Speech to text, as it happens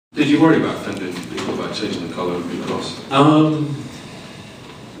Did you worry about offending people by changing the colour of your cross?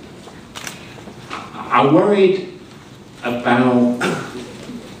 I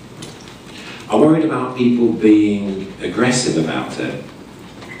worried about people being aggressive about it,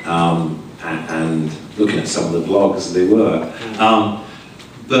 and looking at some of the blogs they were.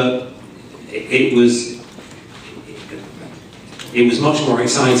 But it was much more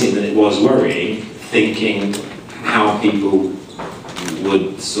exciting than it was worrying, thinking how people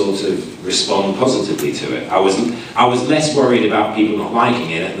would sort of respond positively to it. I was less worried about people not liking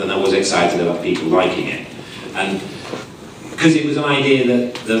it than I was excited about people liking it. And because it was an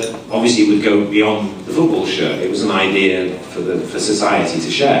idea that obviously would go beyond the football shirt. It was an idea for society to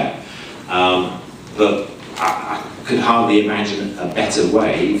share. But I could hardly imagine a better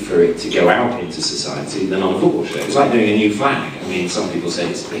way for it to go out into society than on a football shirt. It's like doing a new flag. I mean, some people say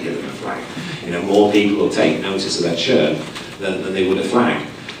it's bigger than a flag. You know, more people will take notice of that shirt than they would a flag.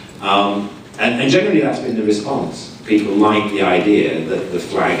 And generally that's been the response. People like the idea that the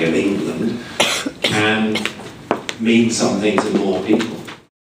flag of England can mean something to more people.